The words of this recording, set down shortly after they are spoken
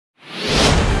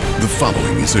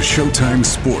following is a Showtime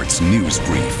Sports News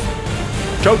Brief.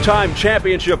 Showtime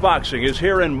Championship Boxing is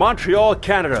here in Montreal,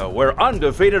 Canada, where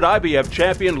undefeated IBF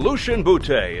champion Lucian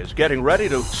Bute is getting ready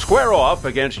to square off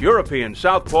against European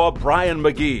southpaw Brian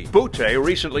Magee. Bute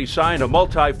recently signed a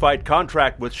multi-fight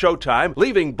contract with Showtime,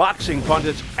 leaving boxing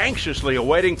pundits anxiously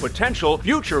awaiting potential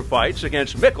future fights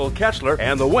against Mikkel Kessler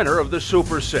and the winner of the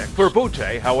Super 6. For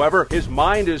Bute, however, his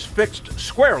mind is fixed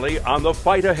squarely on the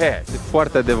fight ahead.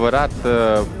 Foarte adevărat,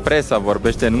 presa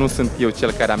vorbește, nu sunt eu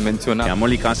cel care am menționat. I'm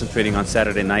only concentrating on Saturday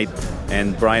night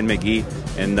and Brian Magee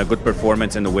and a good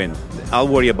performance and the win. I'll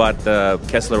worry about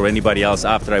Kessler or anybody else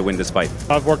after I win this fight.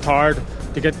 I've worked hard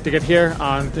to get here,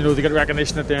 and to get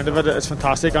recognition at the end of it. It's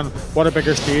fantastic, and what a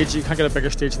bigger stage. You can't get a bigger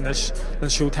stage than this, than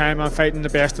Showtime. I'm fighting the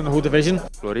best in the whole division.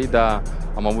 Florida,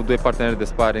 am avut doi parteneri de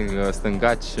sparring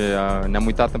stângaci, ne-am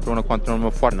uitat împreună cu antrenorul meu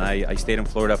foarte. I stayed in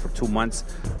Florida for 2 months.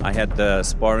 I had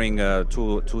sparring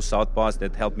two southpaws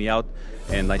that helped me out,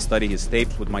 and I studied his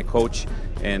tapes with my coach,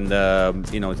 and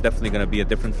it's definitely going to be a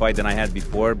different fight than I had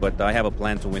before, but I have a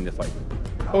plan to win the fight.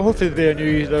 Well, hopefully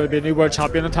there'll be a new world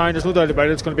champion in town. There's no doubt about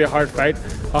it. It's going to be a hard fight.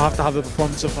 I'll have to have the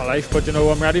performance of my life, but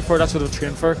I'm ready for it. That's what I've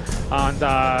trained for, and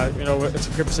it's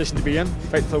a great position to be in,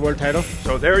 fighting for the world title.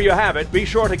 So there you have it. Be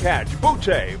sure to catch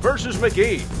Bute versus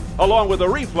Magee, along with a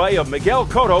replay of Miguel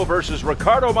Cotto versus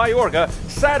Ricardo Mayorga,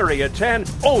 Saturday at 10,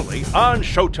 only on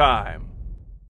Showtime.